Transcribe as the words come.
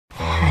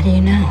How do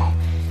you know?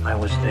 I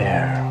was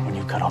there when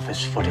you cut off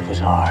his foot. It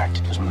was art.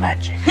 It was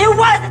magic. It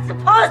wasn't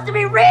supposed to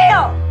be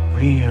real!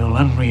 Real,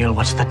 unreal,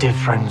 what's the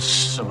difference?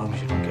 So long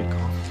as you don't get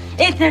caught.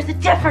 If there's a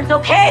difference,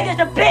 okay? There's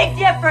a big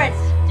difference!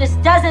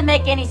 Just doesn't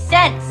make any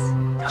sense.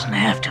 Doesn't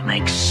have to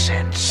make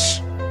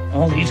sense.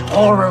 All these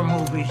horror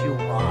movies you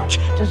watch.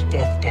 Does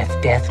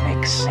death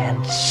make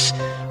sense?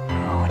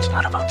 No, it's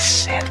not about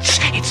sense.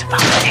 It's about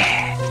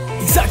death.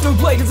 Exacto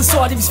blade to the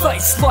side of his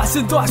face, slice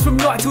and dice from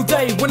night till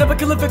day. Whenever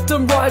kill a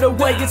victim right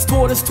away, it's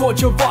taught us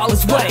torture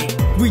vilest way.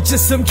 We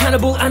just some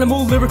cannibal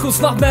animal, lyrical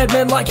snub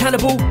madmen like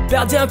Hannibal.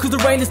 Bow down cause the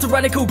rain is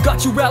tyrannical,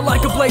 got you out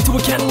like a blade to a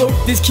cantaloupe.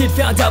 This kid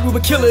found out we were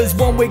killers,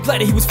 1 week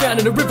later he was found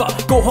in a river.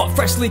 Go hot,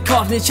 freshly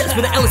carved in his chest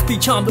with an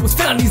LSP charm that was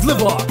found in his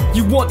liver.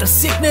 You want the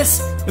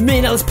sickness? Me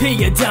and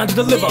LSP are down to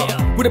deliver.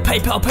 With a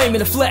PayPal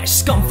payment of flesh,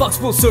 scum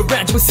fucks will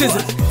surround you with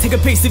scissors. Take a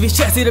piece of his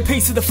chest, eat a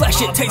piece of the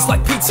flesh, it tastes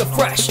like pizza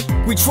fresh.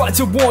 We tried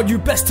to warn you,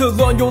 best to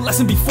learn your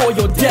lesson before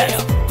your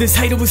death. This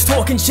hater was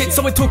talking shit,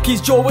 so I took his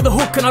jaw with a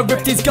hook and I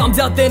ripped his gums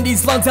out, then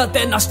his lungs out,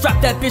 then I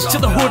strapped that bitch to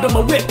the hood of my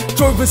whip.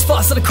 Drove as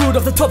fast as I could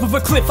off the top of a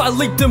cliff, I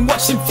leaped and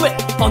watched him flip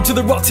onto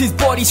the rocks, his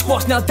body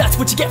squashed. Now that's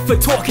what you get for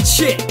talking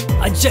shit.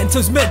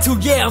 Argento's mental,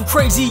 yeah, I'm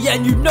crazy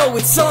and you know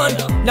it, son.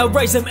 Now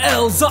raise them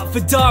L's up for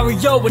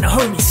Dario and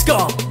homie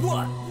Scum.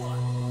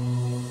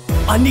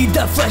 I need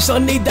that flesh, I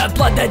need that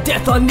blood, that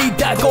death, I need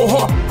that go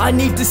hard. I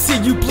need to see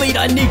you bleed,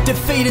 I need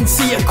defeat and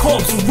see a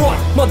corpse rot.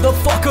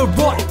 Motherfucker,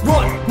 rot,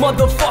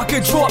 motherfucker,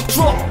 drop,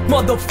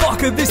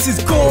 motherfucker, this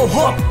is go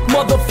hop,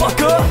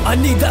 motherfucker. I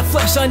need that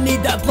flesh, I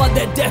need that blood,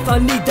 that death, I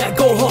need that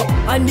go hop.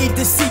 I need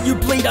to see you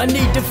bleed, I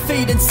need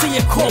defeat and see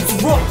a corpse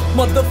rot.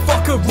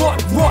 Motherfucker, rot,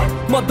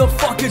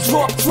 motherfucker,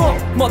 drop,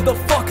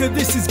 motherfucker,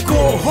 this is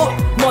go hop,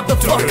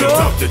 motherfucker.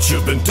 Talk that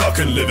you've been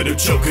talking, living and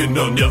choking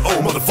on your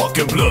own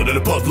motherfucking blood and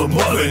a bottle of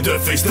mud.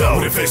 Face down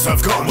with your face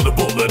I've gone with a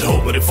bullet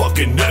hole in your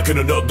fucking neck and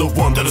another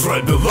one that is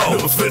right below. No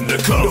one's finna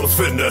come, no one's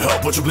finna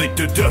help, but you bleed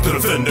to death and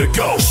I'm finna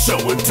go.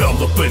 Show and tell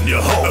up in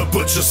your home, a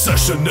butcher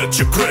session at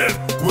your crib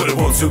with the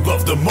ones you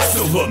love the most,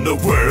 still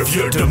unaware of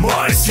your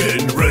demise.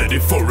 Getting ready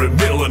for a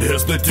meal and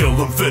here's the deal,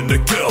 I'm finna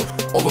kill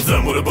all of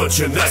them with a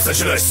butcher knife.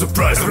 Such a nice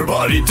surprise,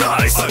 everybody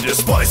dies. I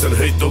despise and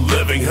hate the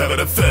living, having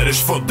a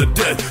fetish for the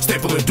dead.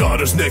 Stapling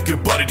daughter's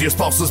naked body to your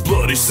spouse's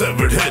bloody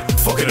severed head.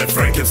 Fucking at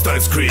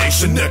Frankenstein's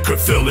creation,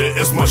 necrophilia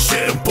is my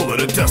shit. I'm pulling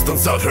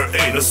intestines out her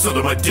anus so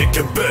that my dick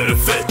can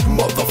benefit.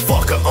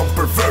 Motherfucker, I'm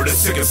perverted,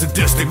 sick and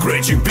sadistic,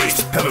 raging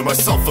beast. Having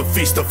myself a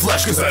feast of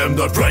flesh cause I am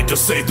not right to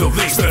say the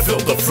least. And I feel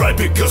the fright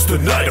because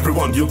tonight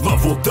everyone you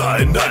love will die.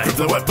 And I grip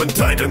the weapon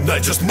tight and I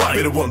just might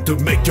be the one to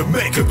make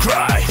you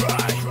cry.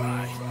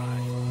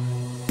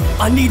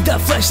 I need that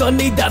flesh, I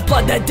need that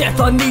blood, that death,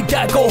 I need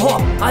that go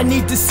hop. I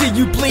need to see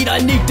you bleed, I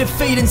need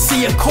defeat and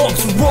see a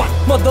corpse rot.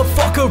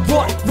 Motherfucker,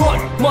 rot,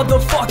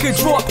 motherfucker,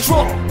 drop,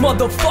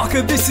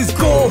 motherfucker, this is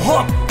go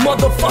hop,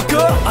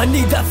 motherfucker. I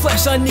need that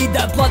flesh, I need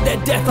that blood,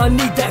 that death, I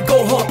need that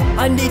go hop.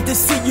 I need to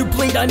see you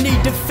bleed, I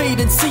need defeat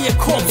and see a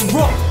corpse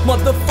rot.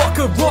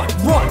 Motherfucker, rot,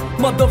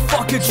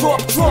 motherfucker,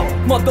 drop,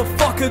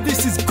 motherfucker,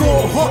 this is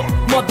go hop,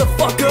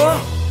 motherfucker.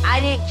 I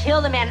didn't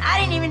kill the man, I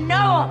didn't even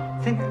know him!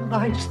 There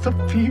lies the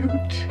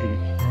beauty.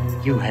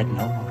 You had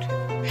no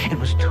motive. It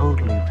was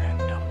totally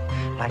random,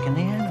 like in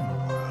the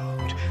animal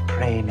world.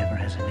 Prey never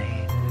has a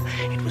name.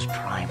 It was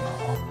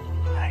primal.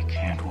 I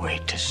can't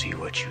wait to see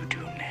what you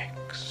do next.